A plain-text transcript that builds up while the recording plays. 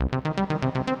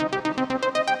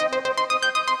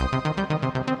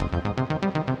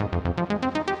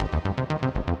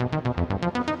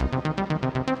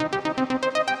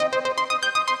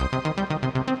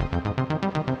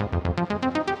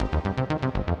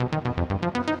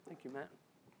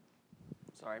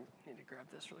Sorry, I need to grab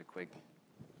this really quick.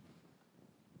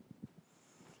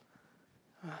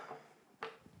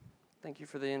 Thank you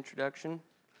for the introduction.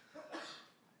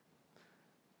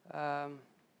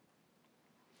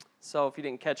 So if you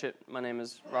didn't catch it, my name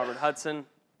is Robert Hudson.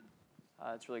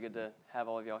 It's really good to have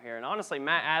all of y'all here. And honestly,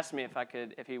 Matt asked me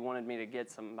if he wanted to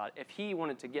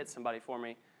get somebody for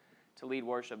me to lead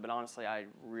worship. But honestly, I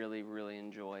really, really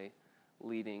enjoy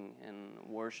leading and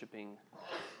worshiping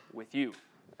with you.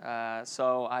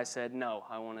 So I said, no,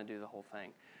 I want to do the whole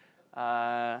thing.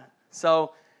 I've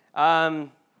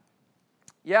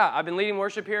been leading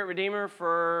worship here at Redeemer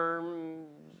for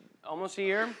almost a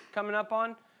year coming up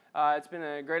on. It's been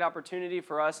a great opportunity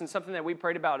for us and something that we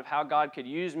prayed about of how God could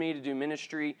use me to do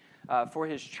ministry for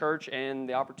His church, and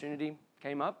the opportunity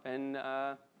came up, and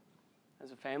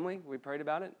as a family, we prayed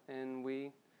about it, and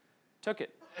we took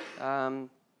it.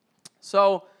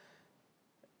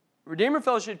 Redeemer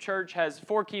Fellowship Church has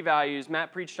 4 key values.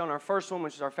 Matt preached on our first one,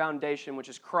 which is our foundation, which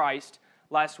is Christ,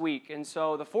 last week. And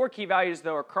so the 4 key values,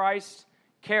 though, are Christ,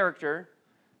 character,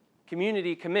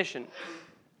 community, commission.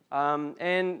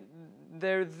 And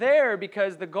they're there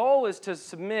because the goal is to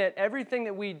submit everything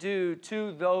that we do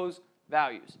to those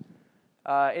values.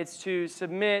 It's to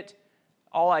submit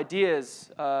all ideas,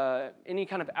 any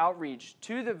kind of outreach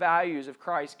to the values of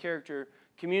Christ, character,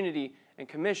 community, and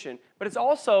commission. But it's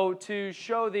also to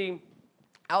show the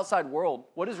outside world,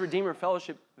 what does Redeemer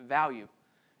Fellowship value?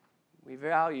 We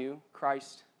value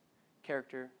Christ,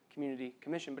 character, community,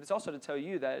 commission. But it's also to tell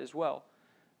you that as well.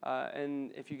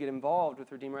 And if you get involved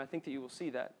with Redeemer, I think that you will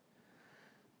see that.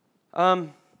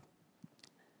 When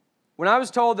I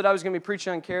was told that I was going to be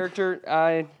preaching on character,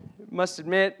 I must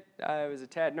admit I was a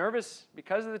tad nervous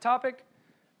because of the topic.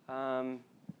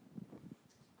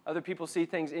 Other people see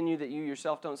things in you that you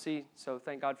yourself don't see, so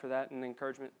thank God for that and the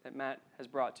encouragement that Matt has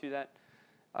brought to that.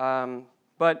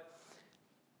 But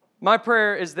my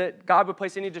prayer is that God would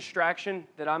place any distraction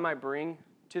that I might bring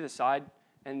to the side,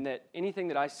 and that anything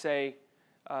that I say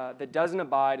that doesn't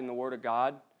abide in the Word of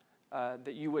God,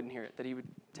 that you wouldn't hear it, that He would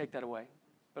take that away.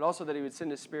 But also that He would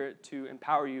send His Spirit to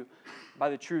empower you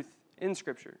by the truth in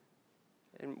Scripture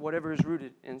and whatever is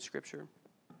rooted in Scripture.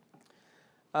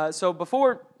 So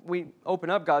before we open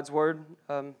up God's Word,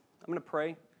 I'm going to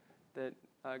pray that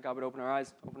God would open our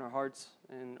eyes, open our hearts,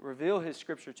 and reveal His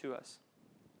Scripture to us.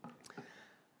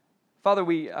 Father,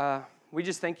 we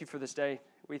just thank You for this day.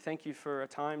 We thank You for a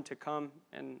time to come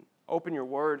and open Your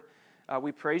Word.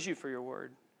 We praise You for Your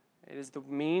Word. It is the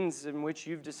means in which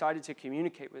You've decided to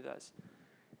communicate with us.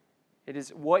 It is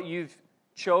what You've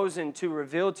chosen to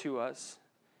reveal to us,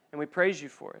 and we praise You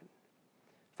for it.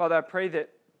 Father, I pray that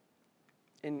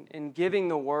in giving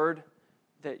the Word,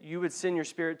 that You would send Your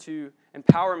Spirit to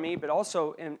empower me, but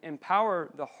also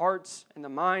empower the hearts and the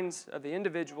minds of the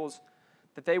individuals,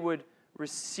 that they would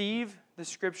receive the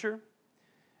Scripture,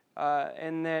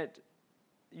 and that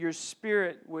Your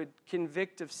Spirit would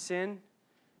convict of sin,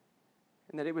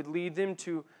 and that it would lead them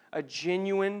to a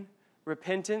genuine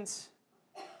repentance.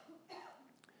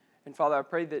 And Father, I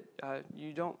pray that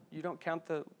you don't count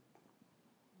the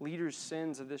leaders'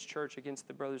 sins of this church against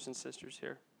the brothers and sisters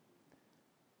here.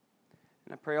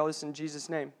 And I pray all this in Jesus'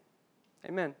 name.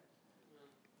 Amen.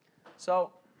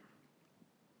 So,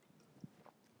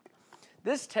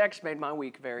 this text made my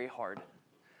week very hard.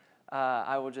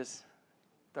 I will just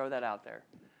throw that out there.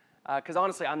 Because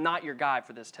honestly, I'm not your guy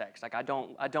for this text. Like I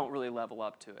don't really level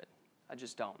up to it. I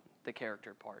just don't. The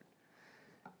character part.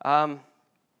 But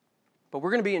we're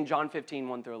going to be in John 15,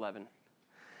 1 through 11.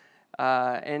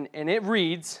 And it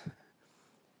reads,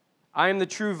 I am the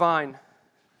true vine,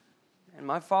 and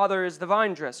my Father is the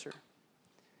vine dresser.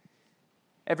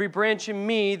 Every branch in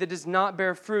me that does not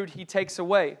bear fruit, He takes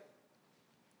away.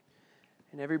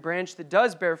 And every branch that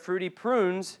does bear fruit, He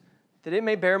prunes, that it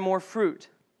may bear more fruit.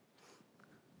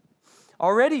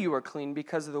 Already you are clean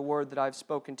because of the word that I've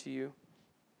spoken to you.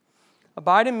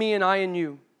 Abide in me and I in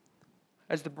you.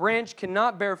 As the branch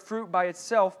cannot bear fruit by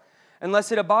itself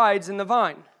unless it abides in the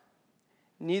vine,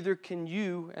 neither can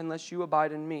you unless you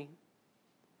abide in me.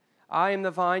 I am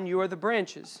the vine, you are the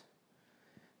branches.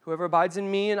 Whoever abides in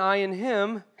me and I in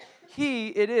him, he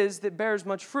it is that bears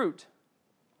much fruit.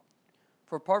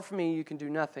 For apart from me you can do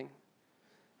nothing.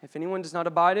 If anyone does not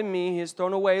abide in me, he is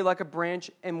thrown away like a branch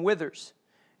and withers.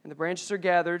 And the branches are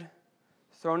gathered,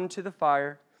 thrown into the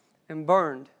fire, and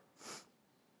burned.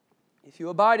 If you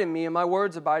abide in me and my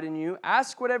words abide in you,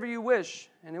 ask whatever you wish,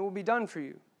 and it will be done for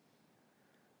you.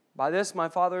 By this my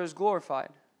Father is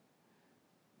glorified,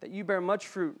 that you bear much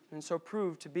fruit, and so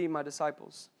prove to be my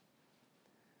disciples.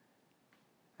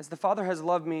 As the Father has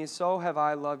loved me, so have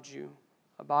I loved you.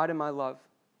 Abide in my love.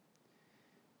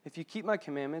 If you keep my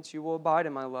commandments, you will abide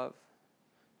in my love,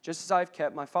 just as I have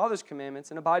kept my Father's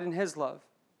commandments and abide in his love.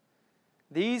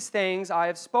 These things I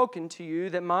have spoken to you,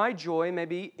 that my joy may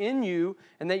be in you,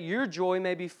 and that your joy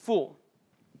may be full.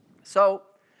 So,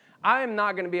 I am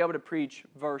not going to be able to preach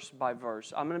verse by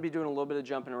verse. I'm going to be doing a little bit of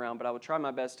jumping around, but I will try my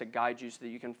best to guide you so that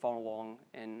you can follow along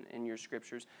in your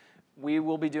scriptures. We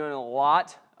will be doing a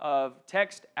lot of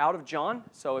text out of John,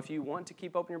 so if you want to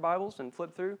keep open your Bibles and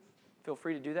flip through, feel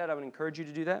free to do that. I would encourage you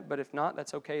to do that, but if not,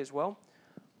 that's okay as well.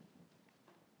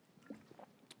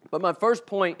 But my first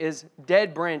point is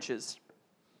dead branches.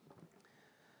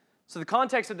 So the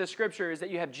context of this scripture is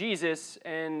that you have Jesus,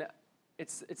 and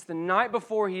it's the night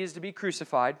before he is to be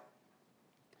crucified.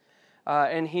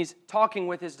 And he's talking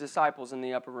with his disciples in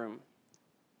the upper room.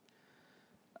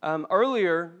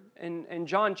 Earlier in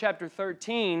John chapter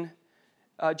 13,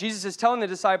 Jesus is telling the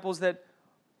disciples that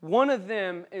one of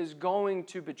them is going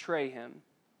to betray him.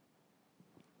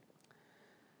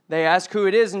 They ask who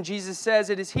it is, and Jesus says,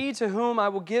 "It is he to whom I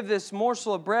will give this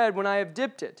morsel of bread when I have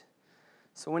dipped it."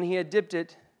 So when he had dipped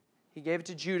it, he gave it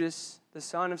to Judas, the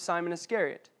son of Simon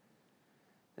Iscariot.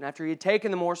 And after he had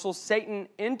taken the morsel, Satan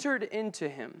entered into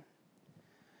him.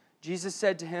 Jesus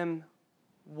said to him,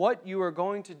 "What you are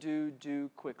going to do, do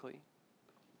quickly."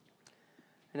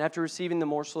 And after receiving the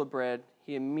morsel of bread,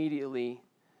 he immediately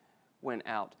went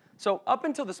out. So up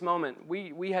until this moment,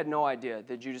 we had no idea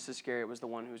that Judas Iscariot was the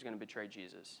one who was going to betray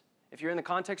Jesus. If you're in the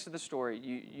context of the story,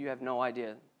 you have no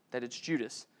idea that it's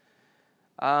Judas.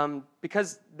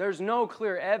 Because there's no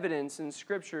clear evidence in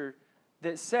Scripture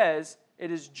that says it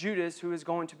is Judas who is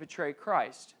going to betray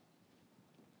Christ.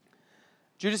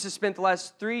 Judas has spent the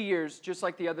last 3 years, just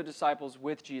like the other disciples,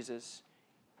 with Jesus,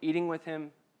 eating with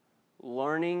him,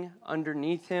 learning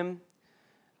underneath him,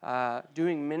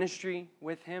 doing ministry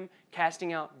with him,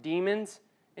 casting out demons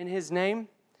in his name,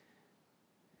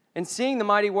 and seeing the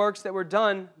mighty works that were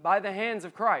done by the hands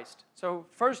of Christ. So,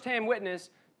 first-hand witness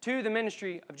to the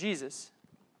ministry of Jesus.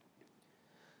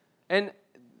 And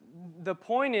the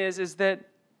point is that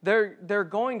there are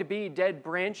going to be dead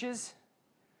branches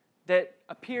that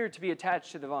appear to be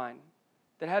attached to the vine,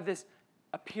 that have this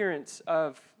appearance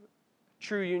of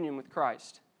true union with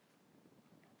Christ.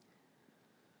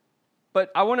 But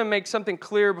I want to make something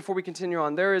clear before we continue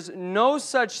on. There is no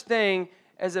such thing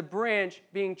as a branch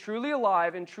being truly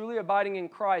alive and truly abiding in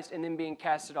Christ and then being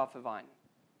casted off the vine.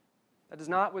 That is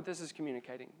not what this is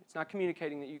communicating. It's not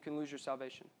communicating that you can lose your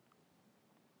salvation.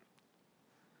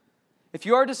 If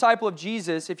you are a disciple of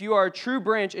Jesus, if you are a true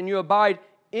branch and you abide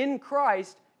in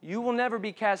Christ, you will never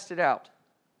be casted out.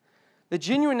 The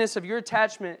genuineness of your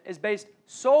attachment is based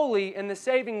solely in the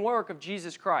saving work of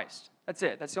Jesus Christ. That's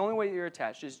it. That's the only way that you're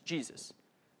attached, is Jesus.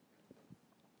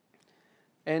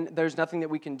 And there's nothing that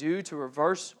we can do to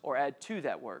reverse or add to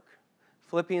that work.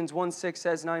 Philippians 1:6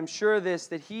 says, "And I am sure of this,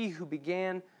 that he who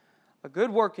began a good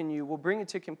work in you will bring it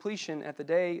to completion at the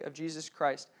day of Jesus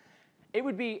Christ." It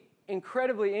would be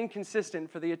incredibly inconsistent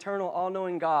for the eternal,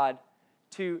 all-knowing God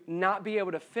to not be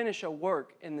able to finish a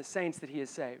work in the saints that he has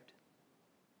saved.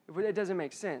 It doesn't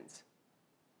make sense.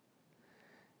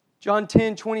 John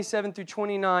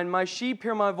 10:27-29, "My sheep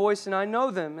hear my voice, and I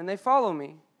know them, and they follow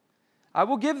me. I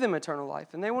will give them eternal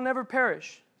life, and they will never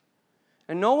perish,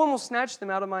 and no one will snatch them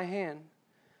out of my hand.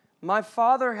 My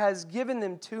Father has given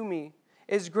them to me,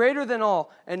 is greater than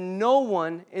all, and no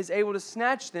one is able to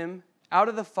snatch them out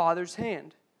of the Father's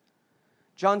hand."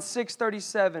 John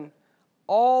 6:37,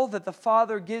 "All that the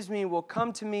Father gives me will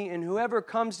come to me, and whoever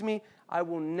comes to me, I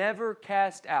will never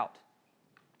cast out.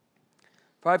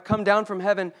 For I have come down from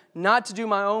heaven not to do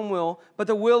my own will, but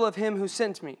the will of him who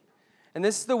sent me. And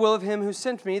this is the will of him who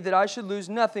sent me, that I should lose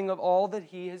nothing of all that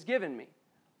he has given me,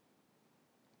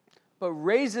 but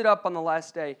raise it up on the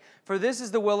last day. For this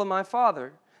is the will of my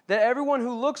Father, that everyone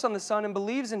who looks on the Son and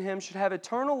believes in him should have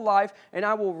eternal life, and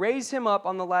I will raise him up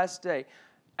on the last day."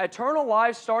 Eternal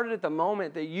life started at the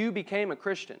moment that you became a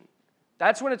Christian.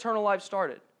 That's when eternal life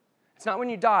started. It's not when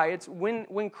you die. It's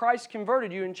when Christ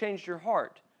converted you and changed your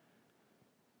heart.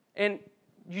 And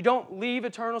you don't leave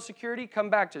eternal security, come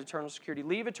back to eternal security.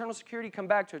 Leave eternal security, come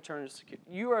back to eternal security.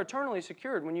 You are eternally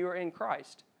secured when you are in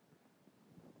Christ.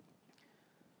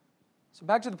 So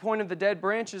back to the point of the dead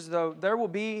branches, though, there will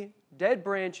be dead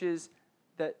branches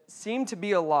that seem to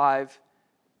be alive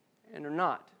and are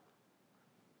not.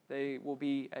 They will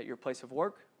be at your place of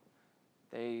work.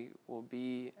 They will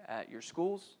be at your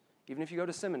schools. Even if you go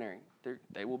to seminary,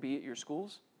 they will be at your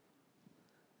schools.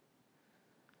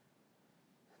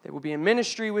 They will be in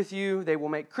ministry with you. They will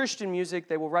make Christian music.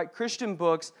 They will write Christian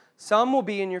books. Some will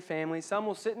be in your family. Some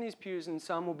will sit in these pews, and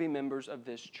some will be members of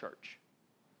this church.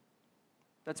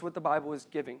 That's what the Bible is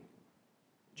giving.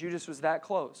 Judas was that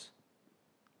close.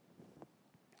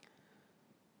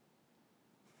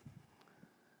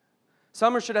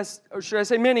 Some, or should I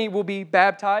say many, will be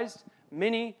baptized.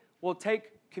 Many will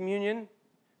take communion.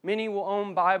 Many will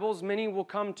own Bibles. Many will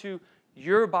come to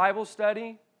your Bible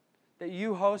study that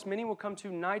you host. Many will come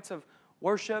to nights of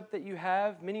worship that you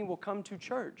have. Many will come to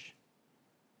church.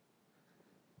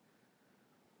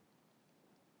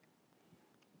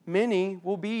 Many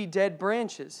will be dead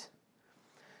branches.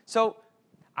 So,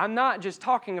 I'm not just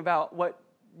talking about what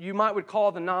you would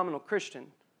call the nominal Christian.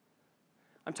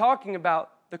 I'm talking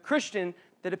about the Christian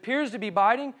that appears to be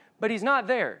abiding, but he's not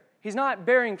there. He's not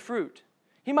bearing fruit.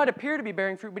 He might appear to be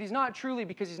bearing fruit, but he's not truly,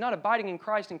 because he's not abiding in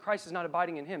Christ and Christ is not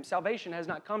abiding in him. Salvation has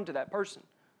not come to that person.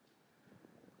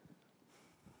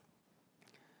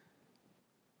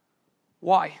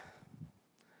 Why?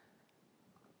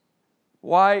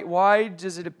 Why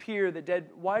does it appear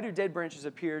that why do dead branches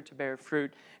appear to bear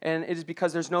fruit? And it is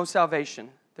because there's no salvation.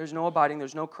 There's no abiding.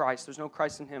 There's no Christ. There's no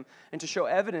Christ in him. And to show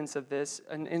evidence of this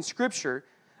in Scripture,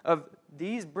 of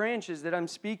these branches that I'm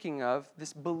speaking of,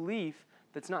 this belief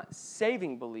that's not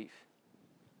saving belief.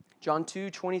 John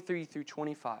 2:23 through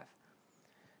 25.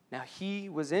 Now he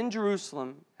was in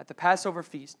Jerusalem at the Passover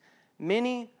feast.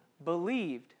 Many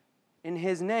believed in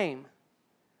his name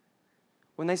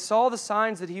when they saw the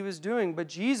signs that he was doing. But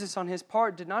Jesus, on his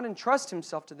part, did not entrust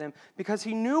himself to them, because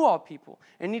he knew all people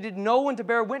and needed no one to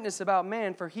bear witness about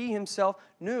man, for he himself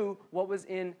knew what was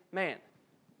in man.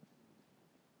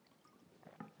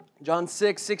 John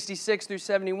 6:66 through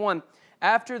 71.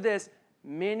 After this,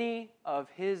 many of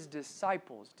his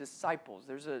disciples,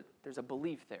 there's a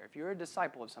belief there. If you're a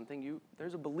disciple of something,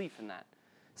 there's a belief in that,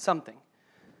 something.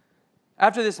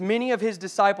 After this, many of his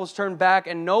disciples turned back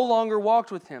and no longer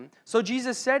walked with him. So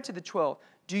Jesus said to the 12,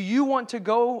 "Do you want to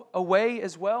go away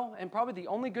as well?" And probably the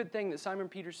only good thing that Simon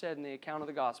Peter said in the account of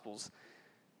the Gospels.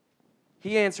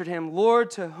 He answered him,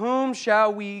 "Lord, to whom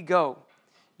shall we go?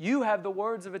 You have the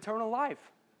words of eternal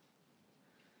life.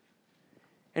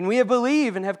 And we have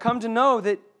believed and have come to know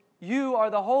that you are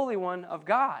the Holy One of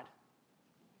God."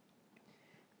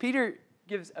 Peter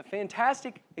gives a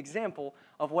fantastic example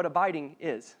of what abiding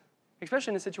is,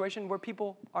 especially in a situation where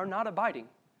people are not abiding.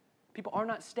 People are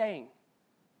not staying.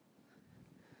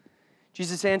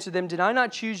 Jesus answered them, "Did I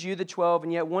not choose you, the 12,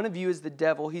 and yet one of you is the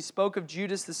devil?" He spoke of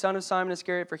Judas, the son of Simon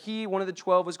Iscariot, for he, one of the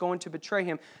 12, was going to betray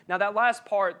him. Now that last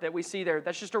part that we see there,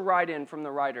 that's just a write-in from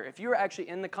the writer. If you're actually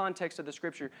in the context of the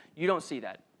Scripture, you don't see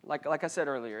that. Like I said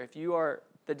earlier, if you are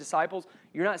the disciples,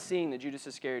 you're not seeing that Judas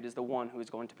Iscariot is the one who is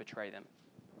going to betray them.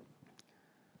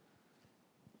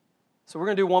 So we're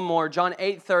going to do one more. John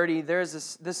 8:30. There's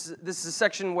this is a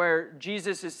section where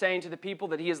Jesus is saying to the people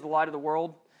that he is the light of the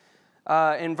world.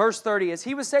 In verse 30, as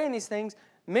he was saying these things,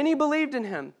 many believed in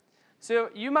him.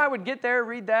 So you would get there,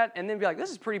 read that, and then be like,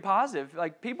 this is pretty positive.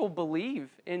 Like, people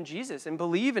believe in Jesus and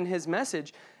believe in his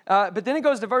message. But then it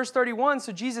goes to verse 31.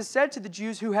 So Jesus said to the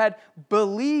Jews who had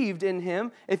believed in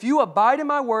him, "If you abide in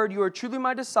my word, you are truly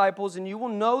my disciples, and you will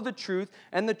know the truth,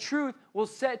 and the truth will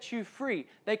set you free."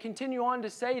 They continue on to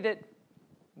say that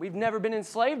we've never been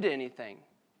enslaved to anything.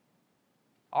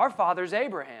 Our father's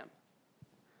Abraham.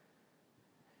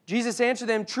 Jesus answered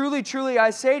them, "Truly, truly, I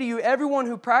say to you, everyone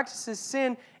who practices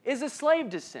sin is a slave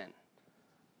to sin.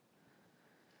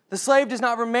 The slave does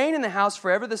not remain in the house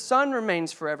forever, the son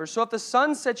remains forever. So if the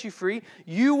son sets you free,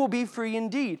 you will be free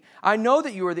indeed. I know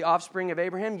that you are the offspring of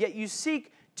Abraham, yet you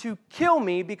seek to kill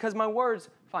me because my words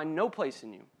find no place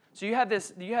in you." So you have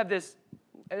this,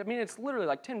 I mean, it's literally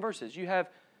like 10 verses. You have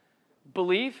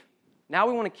belief, now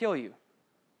we want to kill you.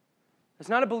 It's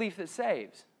not a belief that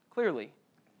saves, clearly.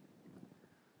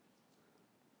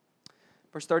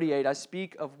 Verse 38, "I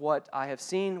speak of what I have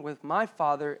seen with my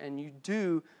Father, and you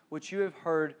do what you have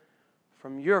heard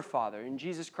from your father." And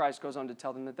Jesus Christ goes on to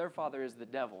tell them that their father is the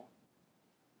devil.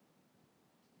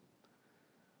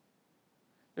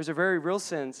 There's a very real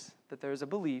sense that there is a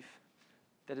belief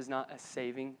that is not a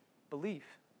saving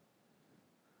belief.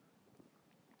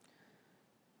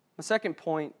 The second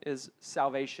point is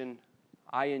salvation,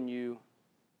 I in you,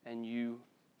 and you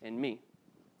in me.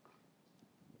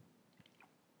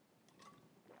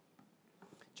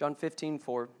 John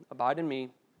 15:4, "Abide in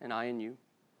me, and I in you.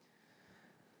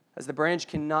 As the branch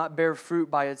cannot bear fruit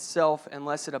by itself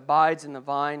unless it abides in the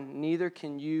vine, neither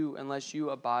can you unless you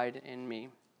abide in me."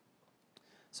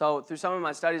 So through some of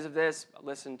my studies of this, I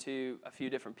listened to a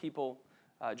few different people.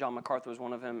 John MacArthur was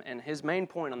one of them, and his main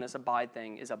point on this abide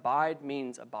thing is abide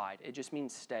means abide. It just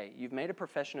means stay. You've made a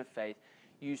profession of faith.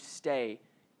 You stay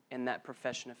in that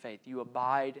profession of faith. You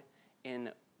abide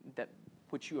in that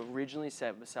which you originally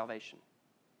said was salvation.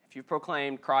 If you've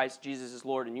proclaimed Christ, Jesus is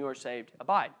Lord, and you are saved,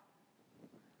 abide.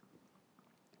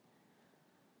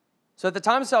 So at the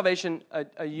time of salvation,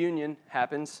 a union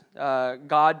happens.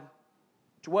 God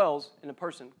dwells in a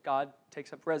person. God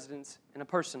takes up residence in a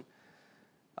person.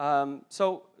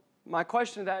 So my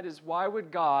question to that is, why would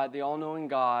God, the all-knowing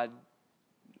God,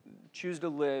 choose to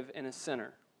live in a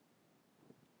sinner?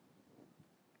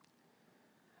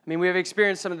 I mean, we have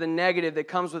experienced some of the negative that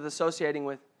comes with associating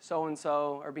with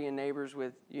so-and-so or being neighbors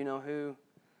with you-know-who.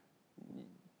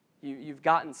 You've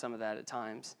gotten some of that at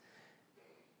times.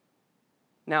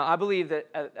 Now, I believe that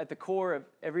at the core of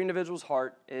every individual's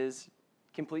heart is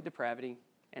complete depravity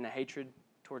and a hatred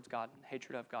towards God,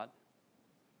 hatred of God.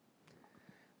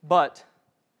 But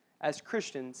as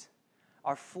Christians,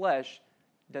 our flesh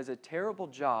does a terrible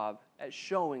job at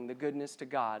showing the goodness to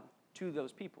God to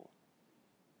those people.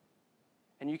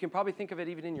 And you can probably think of it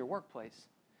even in your workplace,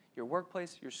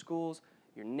 your schools,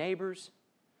 your neighbors.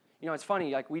 You know, it's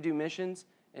funny, like we do missions,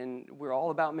 and we're all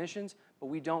about missions, but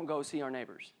we don't go see our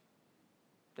neighbors.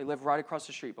 They live right across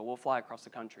the street, but we'll fly across the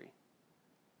country.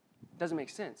 It doesn't make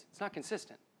sense. It's not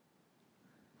consistent.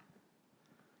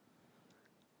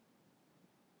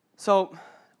 So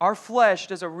our flesh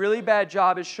does a really bad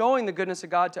job at showing the goodness of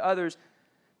God to others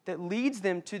that leads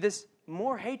them to this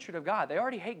more hatred of God. They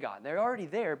already hate God. They're already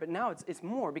there, but now it's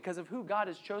more because of who God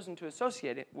has chosen to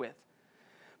associate it with.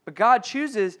 But God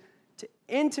chooses to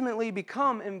intimately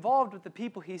become involved with the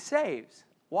people He saves.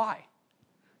 Why?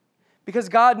 Because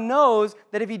God knows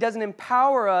that if He doesn't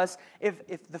empower us,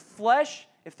 if the flesh,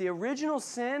 if the original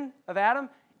sin of Adam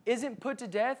isn't put to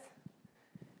death,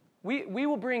 we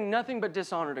will bring nothing but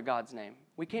dishonor to God's name.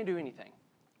 We can't do anything.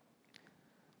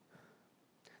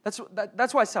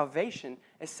 That's why salvation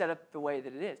is set up the way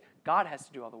that it is. God has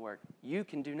to do all the work. You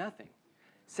can do nothing.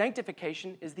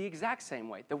 Sanctification is the exact same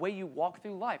way, the way you walk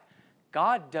through life.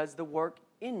 God does the work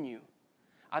in you.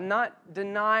 I'm not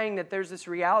denying that there's this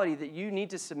reality that you need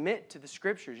to submit to the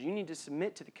Scriptures. You need to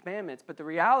submit to the commandments. But the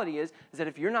reality is that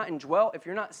if you're not indwelt, if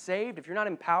you're not saved, if you're not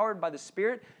empowered by the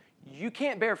Spirit, you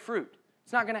can't bear fruit.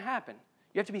 It's not going to happen.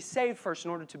 You have to be saved first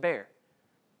in order to bear.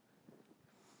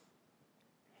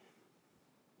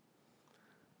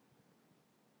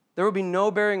 There will be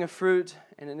no bearing of fruit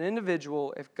in an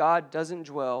individual if God doesn't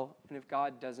dwell and if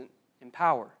God doesn't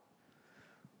empower.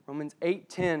 Romans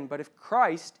 8:10, but if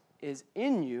Christ is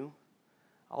in you,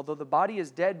 although the body is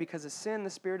dead because of sin, the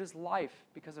Spirit is life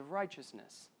because of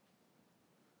righteousness.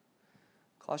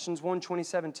 Colossians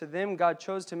 1:27, to them God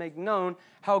chose to make known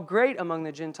how great among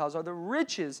the Gentiles are the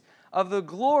riches of the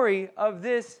glory of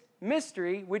this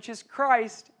mystery, which is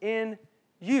Christ in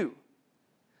you.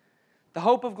 The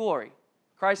hope of glory,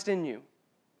 Christ in you.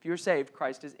 If you're saved,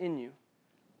 Christ is in you.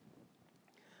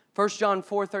 1 John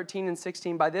 4:13 and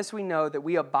 16, by this we know that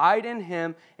we abide in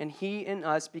Him and He in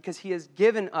us because He has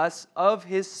given us of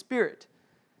His Spirit.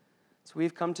 So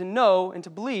we've come to know and to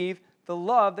believe the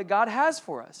love that God has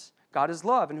for us. God is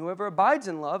love, and whoever abides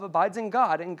in love abides in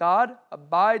God, and God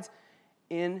abides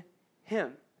in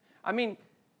him. I mean,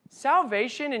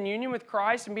 salvation and union with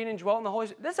Christ and being indwelt in the Holy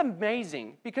Spirit, that's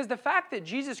amazing, because the fact that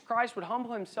Jesus Christ would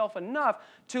humble Himself enough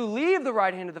to leave the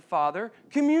right hand of the Father,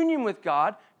 communion with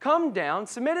God, come down,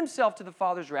 submit Himself to the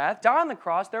Father's wrath, die on the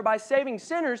cross, thereby saving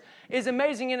sinners, is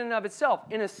amazing in and of itself,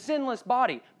 in a sinless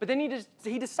body. But then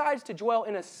He decides to dwell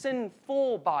in a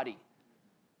sinful body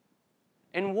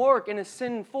and work in a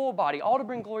sinful body, all to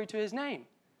bring glory to His name.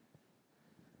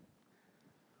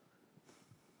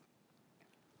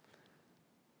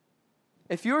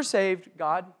 If you're saved,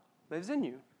 God lives in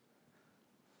you.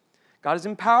 God is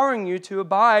empowering you to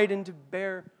abide and to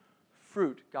bear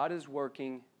fruit. God is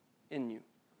working in you.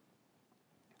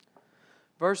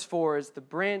 Verse 4 is, the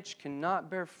branch cannot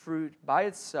bear fruit by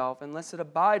itself unless it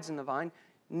abides in the vine,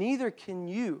 neither can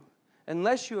you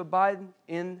unless you abide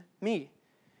in me.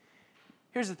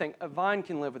 Here's the thing, a vine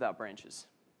can live without branches.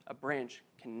 A branch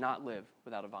cannot live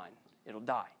without a vine. It'll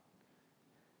die.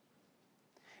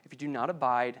 If you do not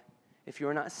abide, if you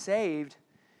are not saved,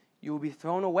 you will be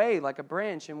thrown away like a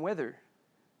branch and wither.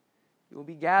 You will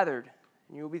be gathered,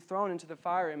 and you will be thrown into the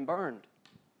fire and burned.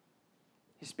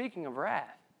 He's speaking of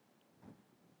wrath.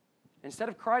 Instead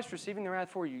of Christ receiving the wrath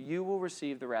for you, you will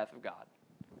receive the wrath of God.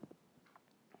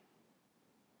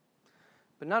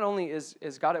 But not only is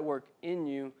God at work in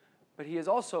you, but He is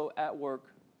also at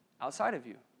work outside of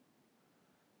you.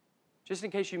 Just in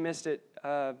case you missed it,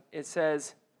 it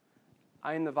says,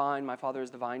 I am the vine, my Father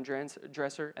is the vine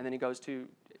dresser, and then He goes to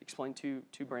explain two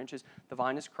branches. The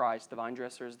vine is Christ, the vine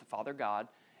dresser is the Father God,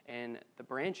 and the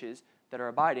branches that are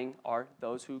abiding are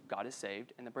those who God has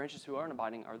saved, and the branches who aren't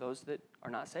abiding are those that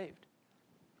are not saved.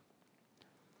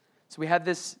 So we have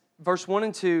this, verse 1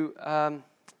 and 2,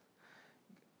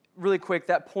 really quick,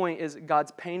 that point is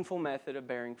God's painful method of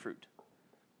bearing fruit.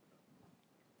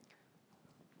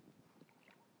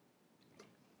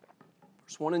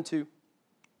 Verse 1 and 2.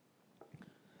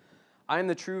 I am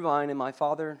the true vine, and my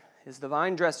Father is the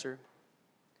vine dresser.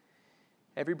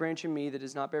 Every branch in me that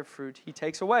does not bear fruit, he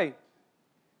takes away.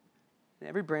 And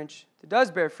every branch that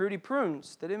does bear fruit, he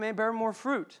prunes, that it may bear more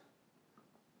fruit.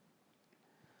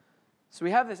 So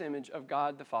we have this image of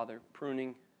God the Father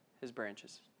pruning his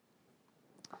branches.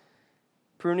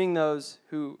 Pruning those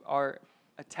who are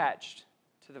attached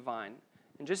to the vine.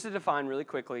 And just to define really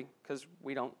quickly, because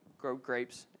we don't grow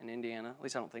grapes in Indiana, at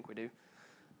least I don't think we do.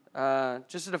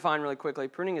 Just to define really quickly,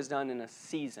 pruning is done in a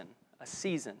season. A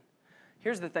season.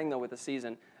 Here's the thing, though, with a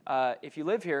season. If you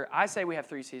live here, I say we have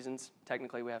 3 seasons.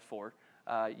 Technically, we have 4.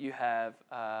 You have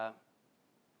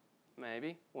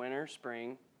maybe winter,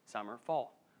 spring, summer,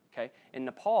 fall. Okay? In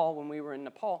Nepal, when we were in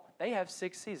Nepal, they have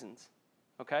 6 seasons.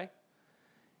 Okay?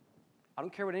 I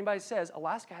don't care what anybody says.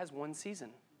 Alaska has 1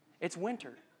 season. It's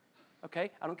winter.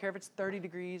 Okay? I don't care if it's 30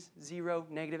 degrees, 0,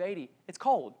 -80. It's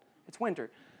cold. It's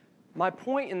winter. My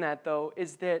point in that, though,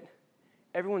 is that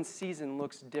everyone's season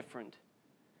looks different.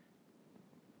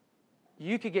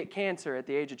 You could get cancer at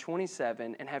the age of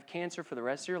 27 and have cancer for the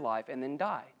rest of your life and then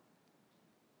die.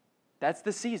 That's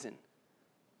the season.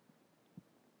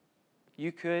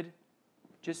 You could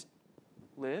just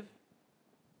live.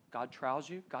 God trials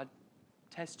you. God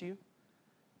tests you.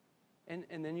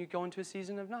 And then you go into a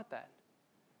season of not that.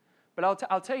 But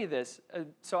I'll tell you this.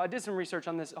 So I did some research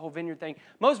on this whole vineyard thing.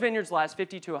 Most vineyards last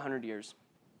 50 to 100 years.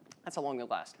 That's how long they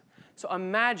last. So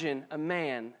imagine a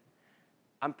man,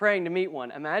 I'm praying to meet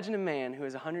one. Imagine a man who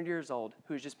is 100 years old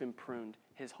who has just been pruned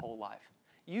his whole life.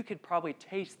 You could probably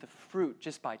taste the fruit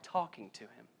just by talking to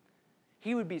him.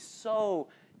 He would be so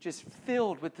just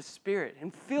filled with the Spirit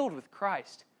and filled with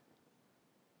Christ.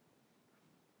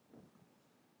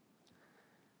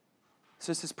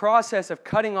 So it's this process of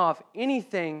cutting off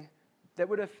anything that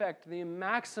would affect the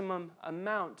maximum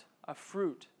amount of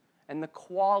fruit and the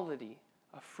quality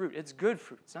of fruit. It's good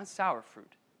fruit. It's not sour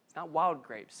fruit. It's not wild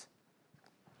grapes.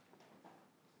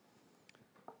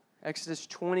 Exodus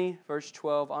 20, verse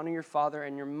 12, honor your father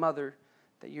and your mother,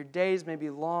 that your days may be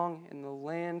long in the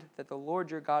land that the Lord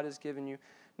your God has given you.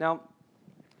 Now,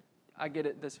 I get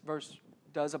it. This verse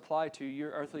does apply to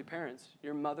your earthly parents,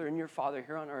 your mother and your father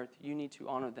here on earth. You need to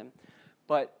honor them.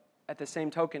 But at the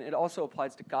same token, it also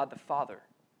applies to God the Father.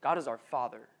 God is our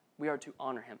Father. We are to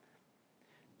honor him.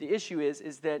 The issue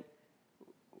is that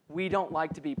we don't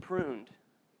like to be pruned.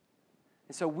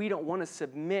 And so we don't want to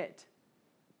submit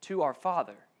to our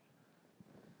Father.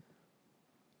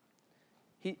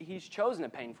 He's chosen a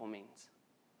painful means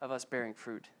of us bearing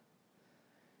fruit.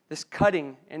 This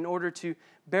cutting in order to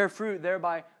bear fruit,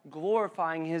 thereby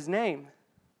glorifying his name.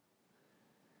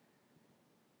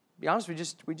 To be honest,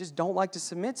 we just don't like to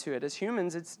submit to it. As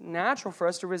humans, it's natural for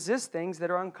us to resist things that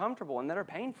are uncomfortable and that are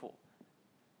painful.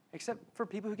 Except for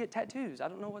people who get tattoos. I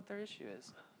don't know what their issue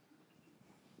is.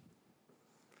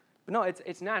 But no,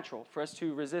 it's natural for us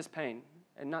to resist pain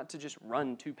and not to just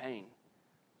run to pain.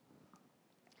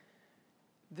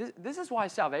 This is why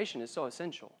salvation is so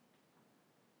essential.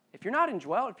 If you're not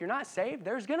indwelt, if you're not saved,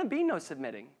 there's going to be no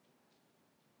submitting.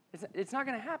 It's not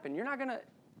going to happen. You're not going to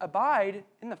abide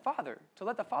in the Father, to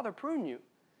let the Father prune you.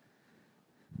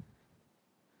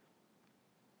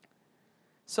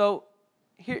 So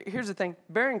here's the thing.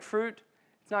 Bearing fruit,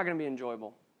 it's not going to be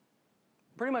enjoyable.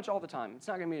 Pretty much all the time, it's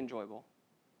not going to be enjoyable.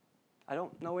 I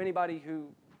don't know anybody who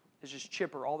is just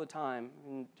chipper all the time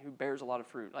and who bears a lot of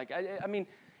fruit. Like, I mean,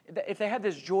 if they have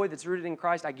this joy that's rooted in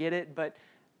Christ, I get it, but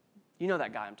you know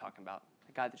that guy I'm talking about.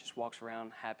 The guy that just walks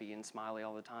around happy and smiley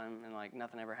all the time and like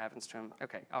nothing ever happens to him.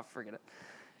 Okay, I'll forget it.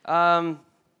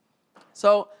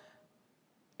 So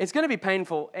it's going to be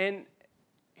painful. And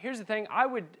here's the thing. I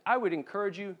would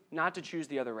encourage you not to choose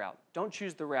the other route. Don't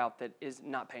choose the route that is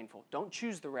not painful. Don't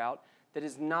choose the route that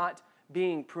is not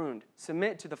being pruned.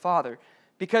 Submit to the Father.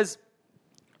 Because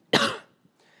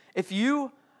if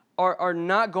you are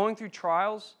not going through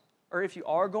trials, or if you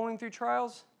are going through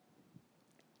trials,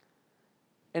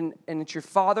 and it's your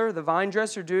Father, the vine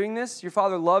dresser, doing this. Your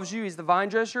Father loves you. He's the vine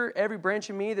dresser. Every branch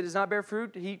in me that does not bear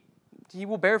fruit, he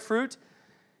will bear fruit.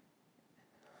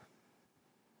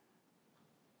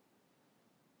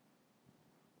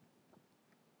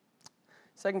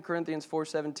 2 Corinthians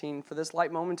 4:17, for this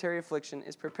light momentary affliction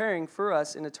is preparing for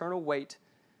us an eternal weight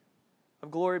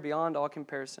of glory beyond all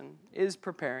comparison. Is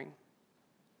preparing.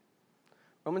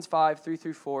 Romans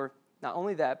 5:3-4, not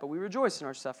only that, but we rejoice in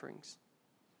our sufferings,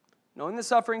 knowing the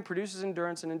suffering produces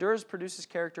endurance, and endurance produces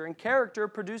character, and character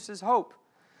produces hope.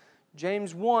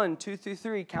 James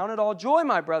 1:2-3, count it all joy,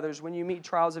 my brothers, when you meet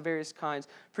trials of various kinds,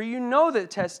 for you know that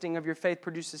testing of your faith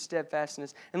produces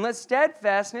steadfastness. And let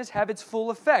steadfastness have its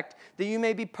full effect, that you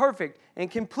may be perfect and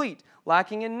complete,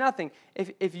 lacking in nothing.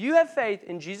 If you have faith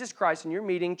in Jesus Christ and you're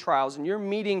meeting trials and you're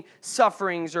meeting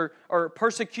sufferings or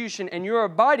persecution and you're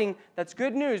abiding, that's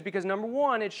good news because number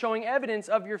one, it's showing evidence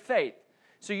of your faith.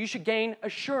 So you should gain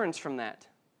assurance from that.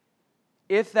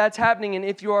 If that's happening and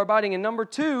if you are abiding. And number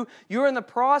two, you're in the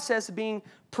process of being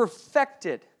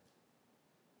perfected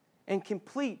and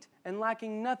complete and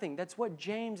lacking nothing. That's what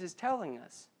James is telling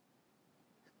us.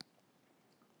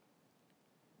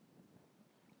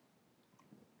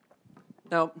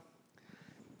 Now,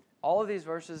 all of these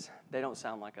verses, they don't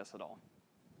sound like us at all.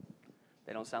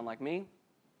 They don't sound like me,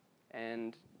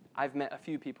 and I've met a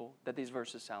few people that these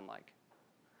verses sound like.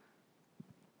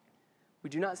 We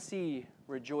do not see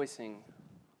rejoicing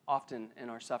often in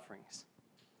our sufferings.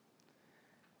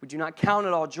 We do not count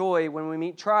it all joy when we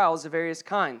meet trials of various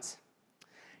kinds.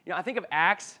 I think of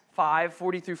Acts 5,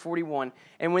 40 through 41.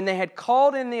 And when they had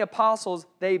called in the apostles,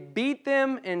 they beat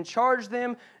them and charged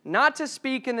them not to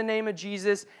speak in the name of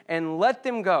Jesus and let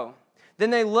them go.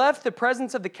 Then they left the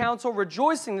presence of the council,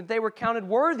 rejoicing that they were counted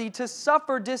worthy to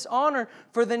suffer dishonor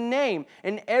for the name.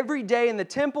 And every day in the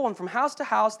temple and from house to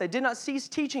house, they did not cease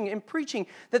teaching and preaching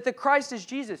that the Christ is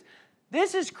Jesus.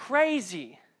 This is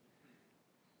crazy.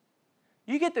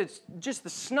 You get just the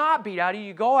snot beat out of you.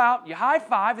 You go out, you high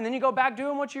five, and then you go back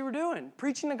doing what you were doing,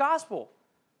 preaching the gospel.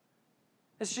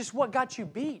 It's just what got you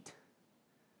beat.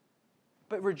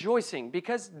 But rejoicing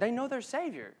because they know their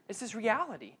Savior. It's this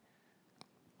reality.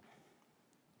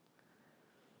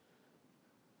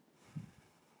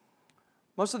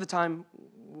 Most of the time,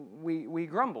 we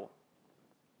grumble.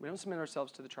 We don't submit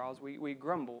ourselves to the trials. We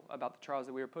grumble about the trials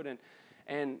that we are put in.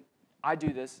 And I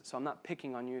do this, so I'm not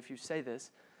picking on you if you say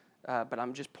this. But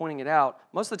I'm just pointing it out.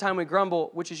 Most of the time we grumble,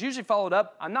 which is usually followed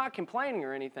up, I'm not complaining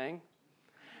or anything.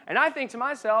 And I think to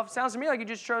myself, it sounds to me like you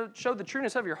just showed the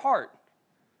trueness of your heart.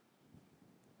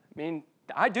 I mean,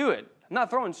 I do it. I'm not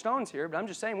throwing stones here, but I'm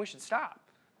just saying we should stop.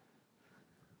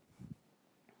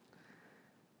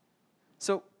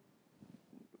 So,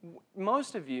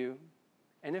 most of you,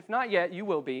 and if not yet, you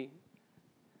will be,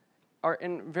 are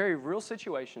in very real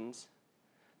situations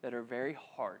that are very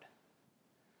hard.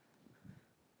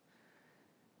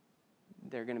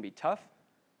 They're going to be tough,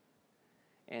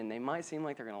 and they might seem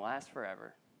like they're going to last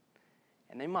forever.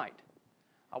 And they might.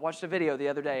 I watched a video the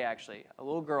other day, actually. A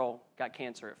little girl got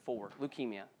cancer at 4,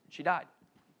 leukemia. She died.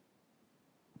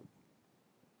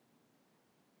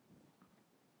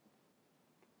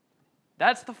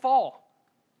 That's the fall.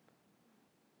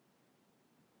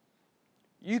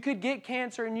 You could get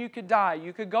cancer and you could die.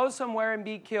 You could go somewhere and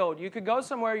be killed. You could go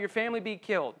somewhere, your family be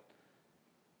killed.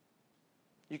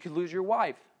 You could lose your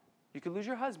wife. You could lose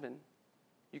your husband.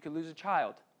 You could lose a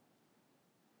child.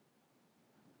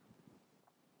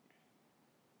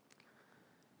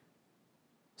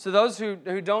 So those who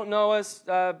don't know us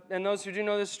and those who do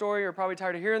know this story are probably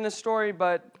tired of hearing this story,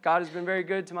 but God has been very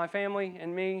good to my family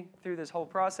and me through this whole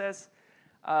process.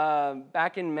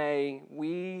 Back in May,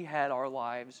 we had our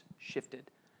lives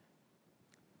shifted.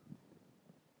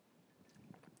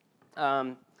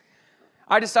 I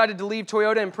decided to leave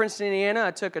Toyota in Princeton, Indiana.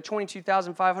 I took a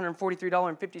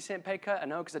 $22,543.50 pay cut. I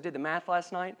know because I did the math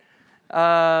last night.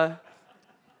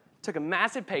 Took a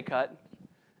massive pay cut.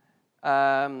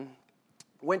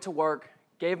 Went to work,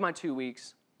 gave my 2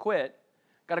 weeks, quit.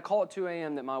 Got a call at 2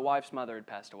 a.m. that my wife's mother had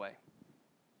passed away.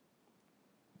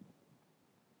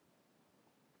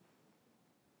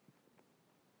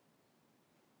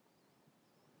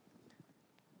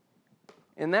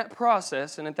 In that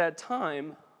process and at that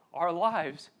time, our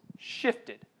lives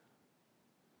shifted.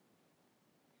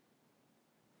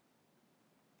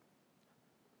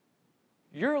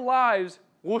 Your lives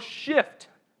will shift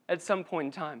at some point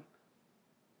in time.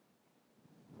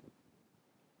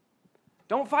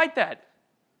 Don't fight that.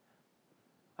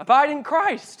 Abide in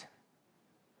Christ.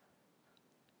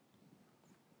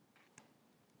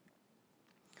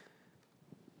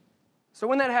 So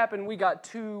when that happened, we got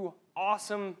 2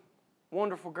 awesome,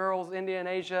 wonderful girls, India and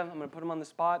Asia. I'm going to put them on the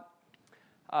spot.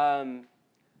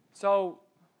 So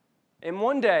in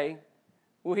one day,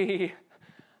 we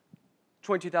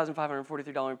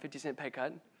 $22,543.50 pay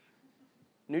cut,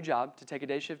 new job to take a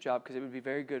day shift job because it would be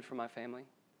very good for my family.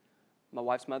 My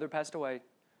wife's mother passed away.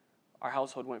 Our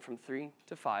household went from 3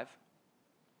 to 5.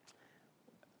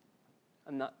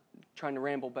 I'm not trying to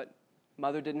ramble, but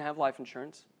mother didn't have life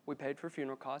insurance. We paid for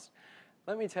funeral costs.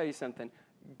 Let me tell you something.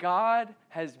 God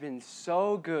has been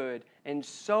so good and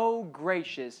so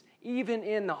gracious even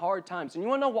in the hard times. And you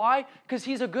want to know why? Because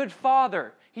He's a good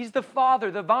Father. He's the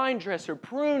Father, the vine dresser,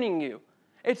 pruning you.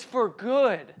 It's for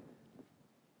good.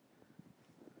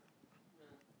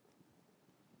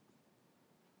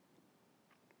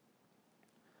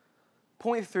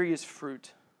 Point 3 is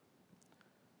fruit.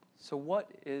 So what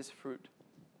is fruit?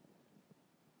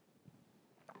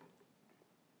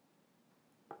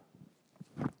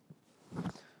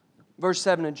 Verse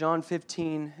 7 of John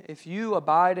 15, if you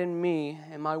abide in me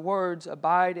and my words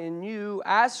abide in you,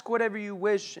 ask whatever you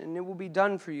wish and it will be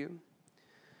done for you.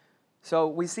 So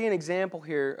we see an example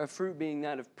here of fruit being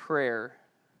that of prayer,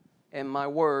 and my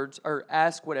words are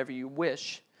ask whatever you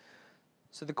wish.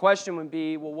 So the question would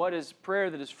be, well, what is prayer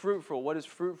that is fruitful? What is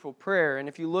fruitful prayer? And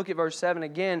if you look at verse 7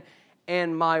 again,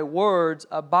 and my words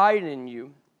abide in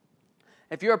you.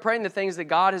 If you are praying the things that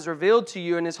God has revealed to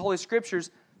you in His Holy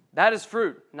Scriptures, that is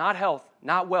fruit, not health,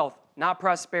 not wealth, not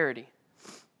prosperity.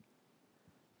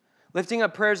 Lifting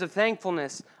up prayers of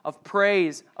thankfulness, of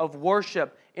praise, of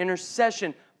worship,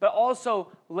 intercession, but also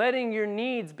letting your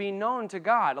needs be known to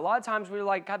God. A lot of times we're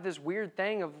got this weird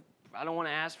thing of, I don't want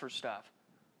to ask for stuff.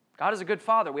 God is a good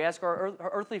father. We ask our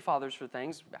earthly fathers for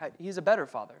things. He's a better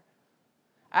father.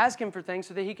 Ask Him for things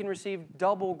so that He can receive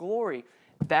double glory.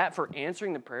 That for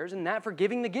answering the prayers and that for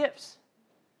giving the gifts.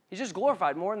 He's just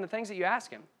glorified more in the things that you ask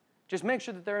Him. Just make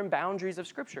sure that they're in boundaries of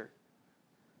Scripture.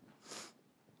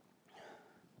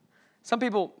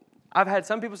 I've had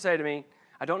some people say to me,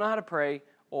 I don't know how to pray,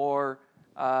 or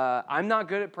I'm not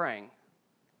good at praying.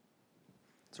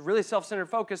 It's a really self-centered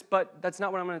focus, but that's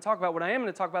not what I'm going to talk about. What I am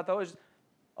going to talk about, though, is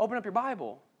open up your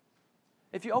Bible.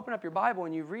 If you open up your Bible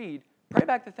and you read, pray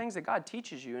back the things that God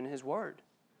teaches you in His Word.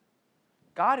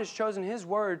 God has chosen His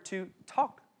Word to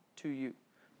talk to you,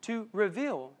 to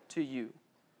reveal to you.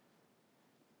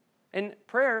 And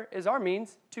prayer is our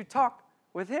means to talk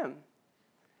with Him.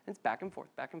 It's back and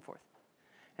forth, back and forth.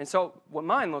 And so what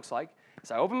mine looks like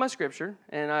is I open my Scripture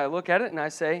and I look at it and I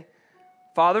say,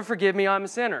 Father, forgive me, I'm a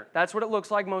sinner. That's what it looks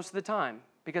like most of the time,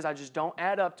 because I just don't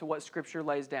add up to what Scripture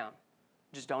lays down.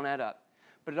 Just don't add up.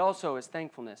 But it also is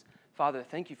thankfulness. Father,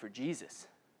 thank you for Jesus.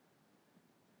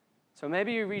 So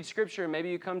maybe you read Scripture and maybe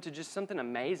you come to just something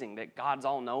amazing that God's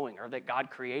all-knowing or that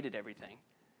God created everything.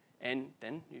 And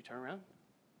then you turn around.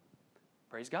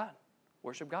 Praise God.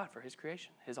 Worship God for His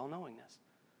creation, His all-knowingness.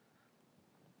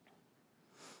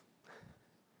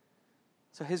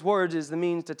 So His Word is the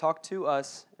means to talk to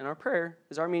us, and our prayer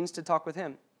is our means to talk with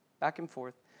Him, back and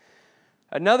forth.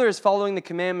 Another is following the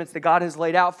commandments that God has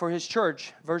laid out for His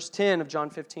church. Verse 10 of John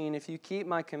 15, if you keep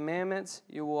my commandments,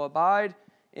 you will abide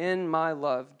in my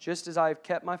love, just as I have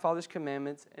kept my Father's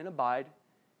commandments and abide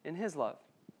in His love.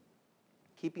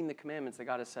 Keeping the commandments that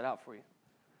God has set out for you.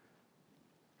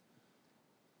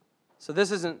 So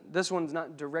this one's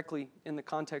not directly in the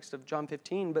context of John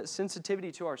 15, but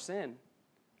sensitivity to our sin.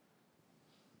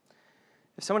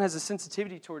 If someone has a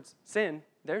sensitivity towards sin,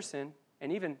 their sin,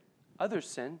 and even others'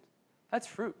 sin, that's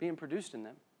fruit being produced in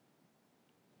them.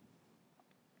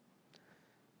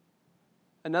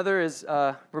 Another is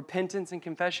repentance and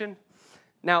confession.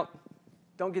 Now,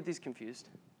 don't get these confused.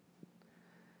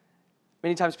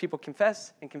 Many times people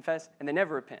confess, and they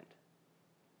never repent.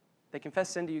 They confess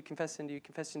sin to you, confess sin to you,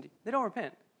 confess sin to you. They don't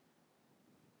repent.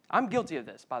 I'm guilty of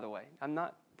this, by the way. I'm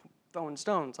not throwing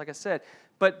stones, like I said.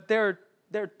 But they're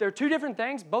two different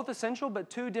things, both essential, but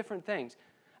two different things.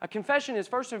 A confession is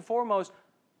first and foremost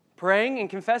praying and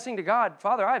confessing to God,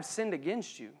 Father, I have sinned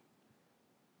against you.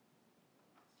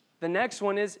 The next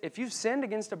one is, if you've sinned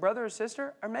against a brother or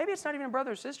sister, or maybe it's not even a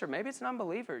brother or sister, maybe it's an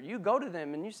unbeliever, you go to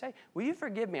them and you say, will you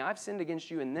forgive me? I've sinned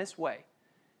against you in this way.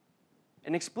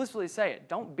 And explicitly say it.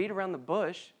 Don't beat around the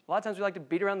bush. A lot of times we like to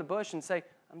beat around the bush and say,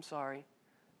 I'm sorry.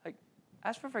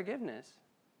 Ask for forgiveness.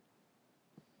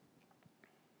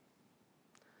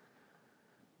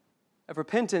 Of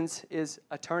repentance is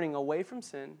a turning away from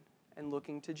sin and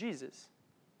looking to Jesus,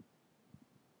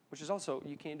 which is also,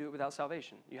 you can't do it without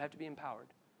salvation. You have to be empowered.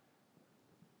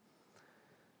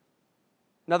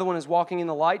 Another one is walking in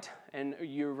the light, and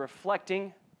you're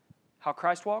reflecting how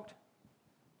Christ walked.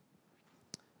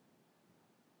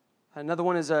 Another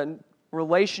one is a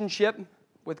relationship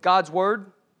with God's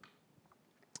Word.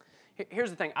 Here's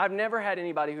the thing. I've never had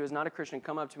anybody who is not a Christian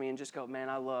come up to me and just go, man,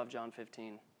 I love John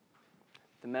 15.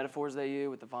 The metaphors they use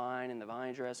with the vine and the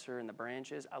vine dresser and the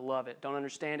branches, I love it. Don't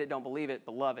understand it, don't believe it,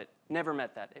 but love it. Never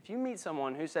met that. If you meet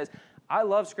someone who says, I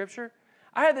love Scripture,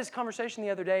 I had this conversation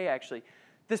the other day, actually.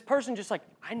 This person just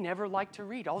I never liked to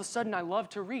read. All of a sudden, I love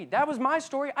to read. That was my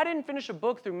story. I didn't finish a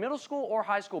book through middle school or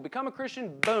high school. Become a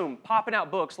Christian, boom, popping out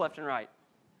books left and right.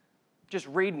 Just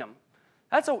reading them.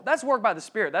 That's work by the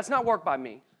Spirit. That's not work by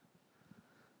me.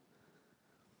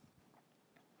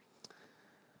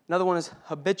 Another one is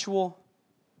habitual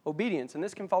obedience, and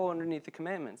this can follow underneath the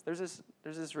commandments. There's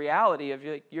this reality of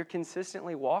you're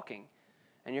consistently walking,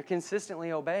 and you're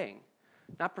consistently obeying.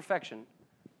 Not perfection.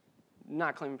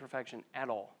 Not claiming perfection at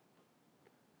all.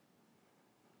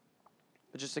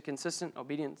 but just a consistent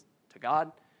obedience to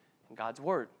God and God's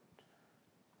word.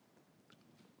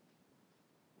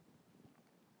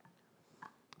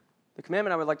 The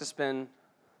commandment I would like to spend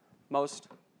most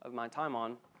of my time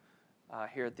on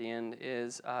here at the end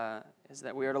is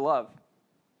that we are to love.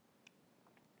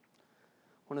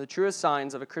 One of the truest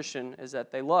signs of a Christian is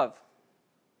that they love.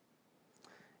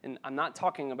 And I'm not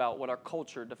talking about what our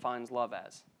culture defines love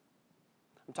as.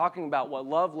 I'm talking about what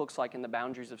love looks like in the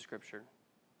boundaries of Scripture.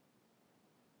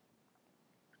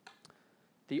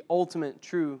 The ultimate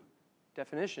true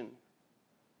definition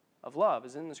of love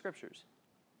is in the Scriptures.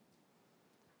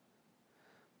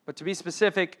 But to be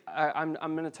specific, I'm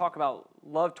going to talk about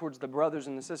love towards the brothers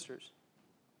and the sisters.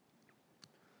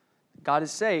 God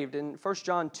is saved. In 1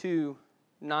 John 2,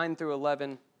 9 through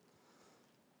 11,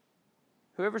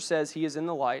 whoever says he is in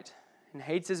the light and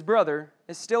hates his brother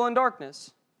is still in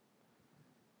darkness.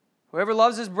 Whoever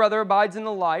loves his brother abides in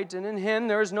the light, and in him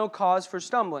there is no cause for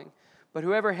stumbling. But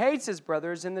whoever hates his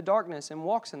brother is in the darkness and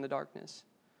walks in the darkness,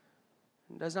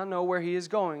 and does not know where he is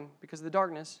going, because the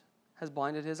darkness has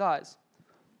blinded his eyes.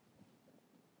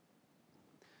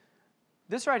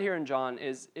 This right here in John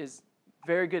is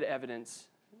very good evidence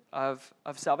of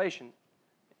salvation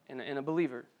in a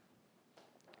believer.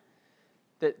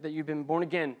 That you've been born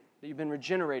again, that you've been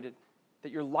regenerated,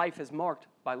 that your life is marked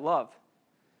by love.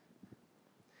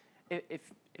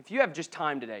 If you have just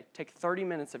time today, take 30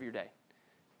 minutes of your day.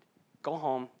 Go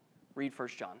home, read 1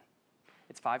 John.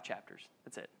 It's 5 chapters.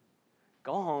 That's it.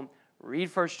 Go home, read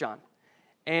 1 John.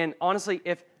 And honestly,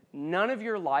 if none of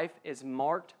your life is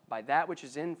marked by that which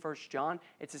is in 1 John,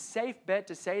 it's a safe bet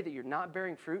to say that you're not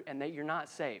bearing fruit and that you're not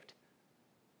saved.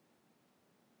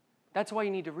 That's why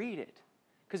you need to read it.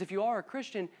 Because if you are a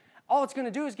Christian, all it's going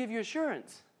to do is give you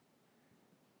assurance.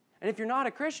 And if you're not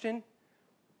a Christian,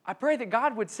 I pray that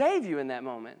God would save you in that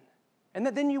moment. And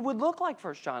that then you would look like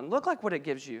 1 John, look like what it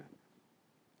gives you.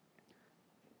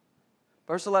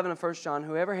 Verse 11 of 1 John,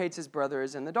 whoever hates his brother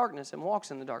is in the darkness and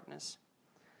walks in the darkness.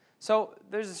 So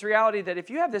there's this reality that if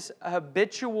you have this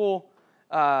habitual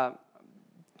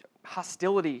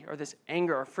hostility or this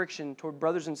anger or friction toward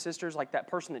brothers and sisters, like that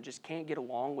person that just can't get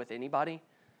along with anybody,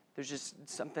 there's just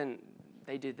something,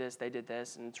 they did this,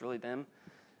 and it's really them.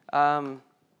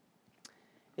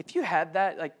 If you had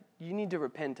that, like, you need to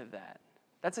repent of that.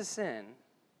 That's a sin.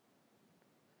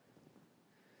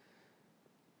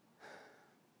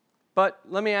 But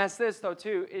let me ask this, though,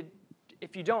 too.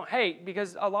 If you don't hate,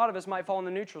 because a lot of us might fall in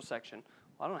the neutral section.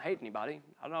 Well, I don't hate anybody.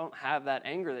 I don't have that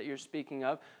anger that you're speaking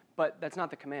of. But that's not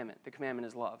the commandment. The commandment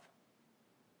is love.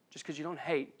 Just because you don't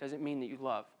hate doesn't mean that you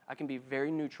love. I can be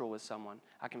very neutral with someone.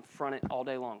 I can front it all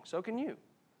day long. So can you.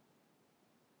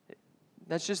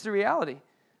 That's just the reality.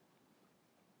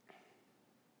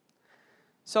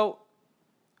 So,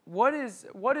 what is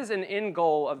an end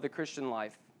goal of the Christian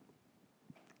life?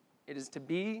 It is to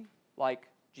be like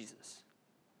Jesus.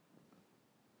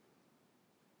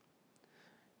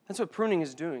 That's what pruning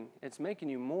is doing. It's making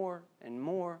you more and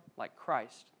more like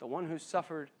Christ, the one who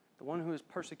suffered, the one who was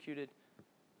persecuted,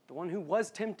 the one who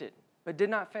was tempted but did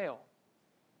not fail.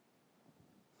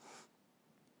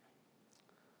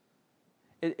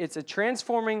 It's a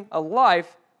transforming a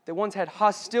life that once had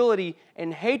hostility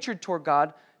and hatred toward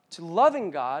God to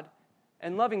loving God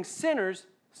and loving sinners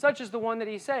such as the one that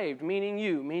he saved, meaning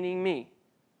you, meaning me.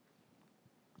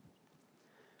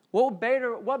 What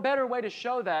better way to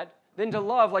show that than to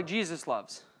love like Jesus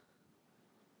loves?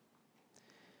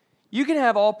 You can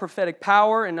have all prophetic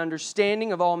power and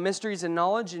understanding of all mysteries and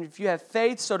knowledge, and if you have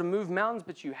faith so to move mountains,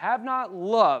 but you have not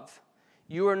love,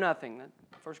 you are nothing.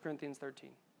 1 Corinthians 13.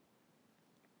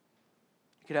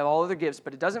 You could have all other gifts,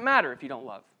 but it doesn't matter if you don't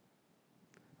love.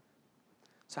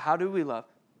 So how do we love?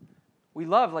 We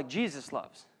love like Jesus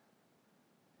loves.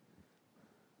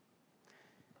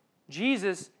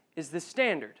 Jesus is the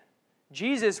standard.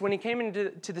 Jesus, when he came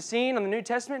into the scene on the New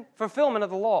Testament, fulfillment of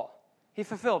the law. He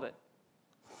fulfilled it.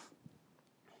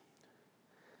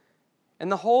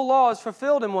 And the whole law is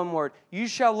fulfilled in one word. You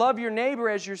shall love your neighbor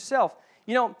as yourself.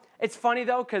 You know, it's funny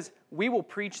though, because we will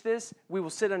preach this, we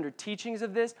will sit under teachings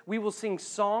of this, we will sing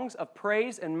songs of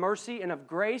praise and mercy and of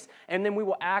grace, and then we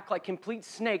will act like complete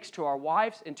snakes to our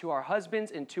wives and to our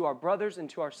husbands and to our brothers and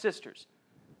to our sisters.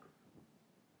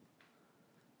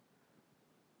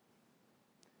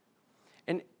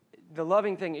 And the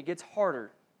loving thing, it gets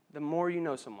harder the more you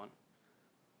know someone.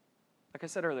 Like I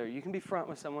said earlier, you can be front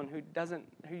with someone who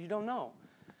you don't know.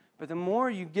 But the more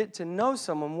you get to know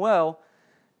someone well,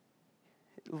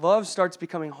 love starts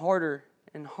becoming harder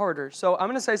and harder. So I'm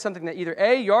going to say something that either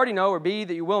A, you already know, or B,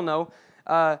 that you will know.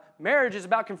 Marriage is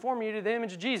about conforming you to the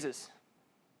image of Jesus.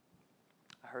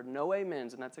 I heard no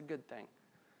amens, and that's a good thing.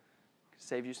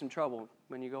 Save you some trouble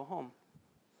when you go home.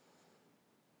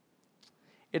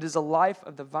 It is a life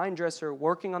of the vine dresser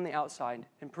working on the outside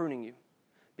and pruning you,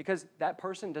 because that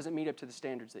person doesn't meet up to the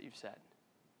standards that you've set.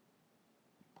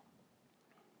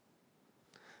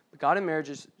 But God in marriage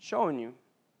is showing you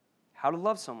how to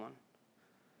love someone.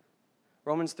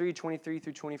 Romans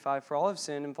 3:23-25, for all have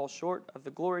sinned and fall short of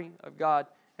the glory of God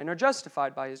and are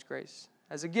justified by His grace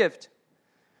as a gift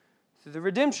through the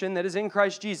redemption that is in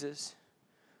Christ Jesus,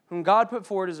 whom God put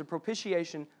forward as a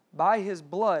propitiation by His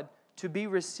blood to be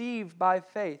received by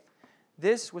faith.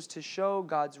 This was to show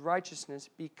God's righteousness,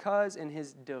 because in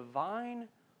His divine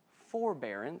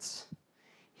forbearance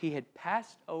He had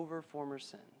passed over former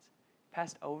sins.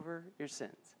 Passed over your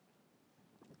sins.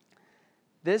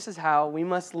 This is how we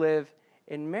must live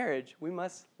in marriage. We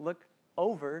must look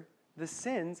over the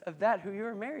sins of that who you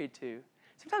are married to.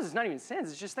 Sometimes it's not even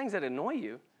sins, it's just things that annoy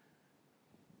you.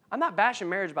 I'm not bashing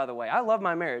marriage, by the way. I love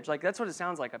my marriage. Like, that's what it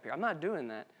sounds like up here. I'm not doing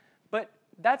that. But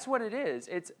that's what it is.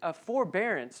 It's a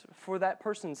forbearance for that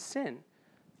person's sin.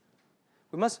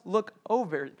 We must look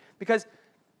over it, because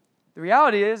the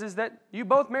reality is that you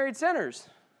both married sinners.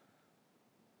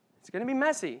 It's going to be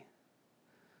messy.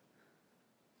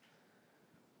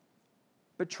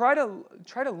 But try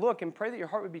to look and pray that your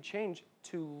heart would be changed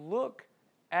to look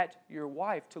at your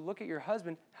wife, to look at your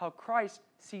husband, how Christ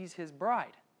sees His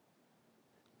bride.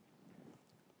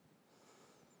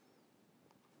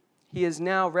 He is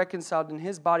now reconciled in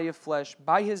His body of flesh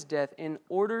by His death, in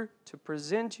order to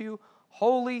present you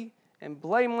holy and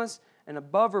blameless and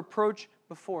above reproach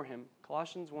before Him.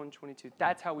 Colossians 1:22.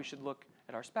 That's how we should look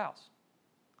at our spouse.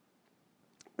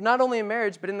 But not only in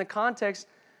marriage, but in the context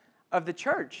of the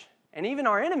church and even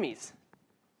our enemies.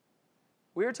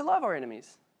 We are to love our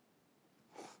enemies.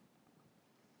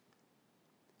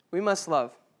 We must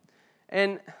love.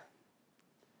 And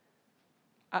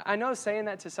I know saying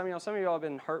that to some of y'all have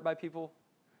been hurt by people,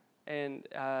 and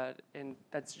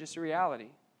that's just a reality.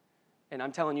 And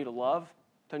I'm telling you to love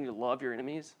your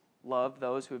enemies, love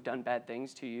those who have done bad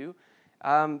things to you.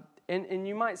 And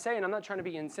you might say, and I'm not trying to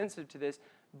be insensitive to this,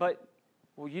 but,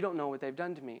 well, you don't know what they've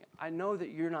done to me. I know that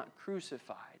you're not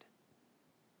crucified.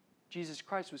 Jesus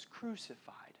Christ was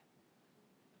crucified,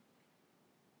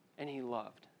 and He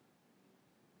loved.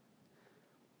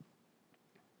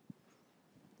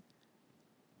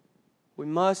 We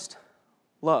must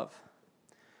love.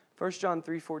 1 John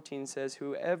 3:14 says,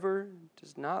 whoever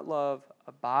does not love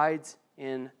abides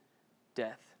in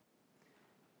death.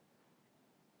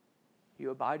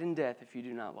 You abide in death if you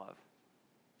do not love.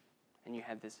 And you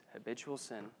have this habitual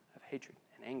sin of hatred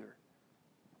and anger.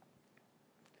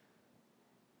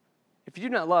 If you do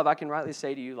not love, I can rightly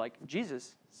say to you, like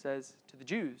Jesus says to the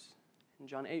Jews in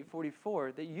John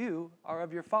 8:44, that you are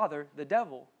of your father, the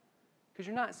devil, because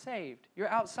you're not saved. You're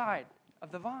outside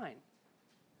of the vine.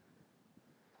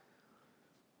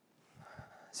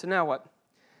 So now what?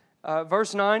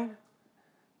 Verse 9,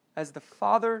 as the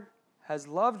Father has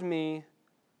loved me,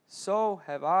 so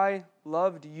have I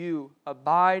loved you.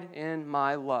 Abide in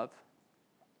my love.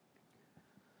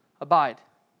 Abide.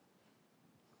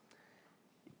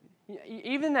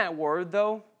 Even that word,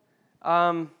 though,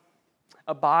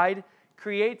 abide,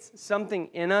 creates something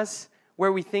in us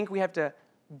where we think we have to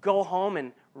go home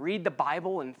and read the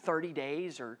Bible in 30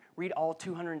 days or read all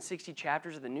 260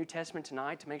 chapters of the New Testament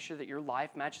tonight to make sure that your life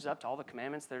matches up to all the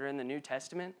commandments that are in the New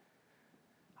Testament.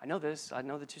 I know this. I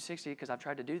know the 260 because I've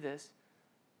tried to do this.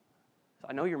 So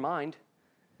I know your mind.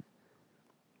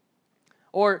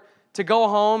 Or to go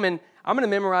home and I'm going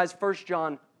to memorize 1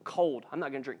 John cold. I'm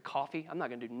not going to drink coffee. I'm not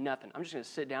going to do nothing. I'm just going to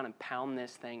sit down and pound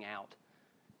this thing out.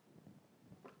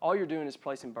 All you're doing is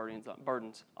placing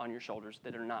burdens on your shoulders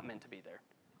that are not meant to be there.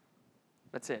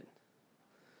 That's it.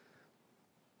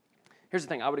 Here's the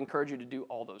thing. I would encourage you to do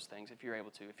all those things if you're able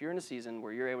to. If you're in a season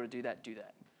where you're able to do that, do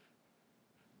that.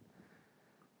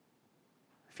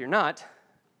 If you're not,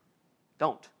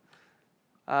 don't.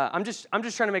 I'm just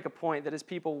trying to make a point that as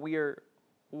people, we are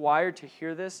wired to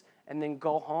hear this and then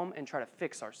go home and try to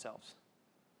fix ourselves.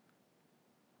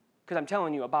 Because I'm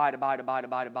telling you, abide.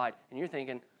 And you're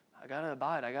thinking, I got to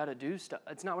abide. I got to do stuff.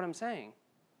 That's not what I'm saying.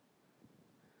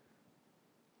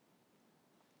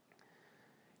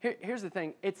 Here's the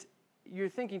thing. You're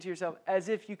thinking to yourself as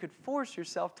if you could force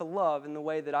yourself to love in the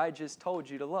way that I just told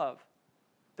you to love.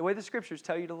 The way the Scriptures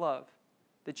tell you to love.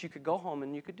 That you could go home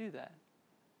and you could do that.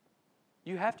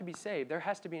 You have to be saved. There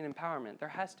has to be an empowerment. There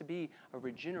has to be a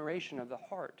regeneration of the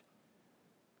heart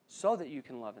so that you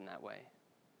can love in that way.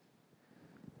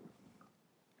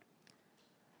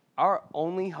 Our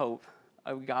only hope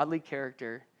of godly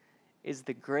character is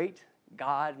the great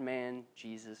God-man,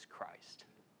 Jesus Christ.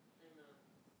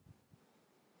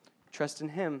 Trust in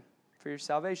Him for your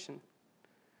salvation.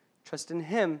 Trust in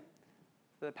Him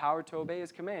for the power to obey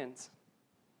His commands.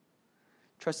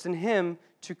 Trust in Him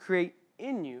to create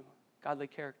in you godly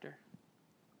character.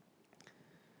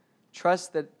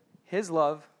 Trust that His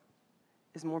love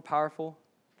is more powerful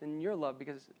than your love,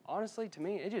 because honestly, to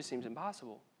me, it just seems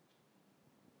impossible.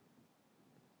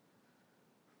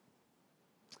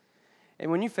 And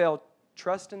when you fail,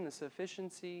 trust in the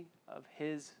sufficiency of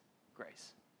His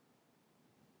grace.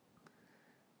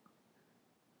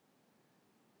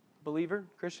 Believer,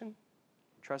 Christian,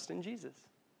 trust in Jesus.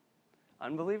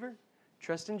 Unbeliever,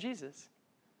 trust in Jesus.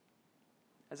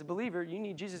 As a believer, you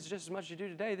need Jesus just as much as you do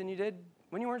today than you did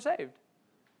when you weren't saved.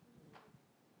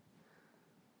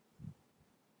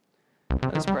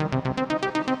 Let us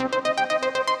pray.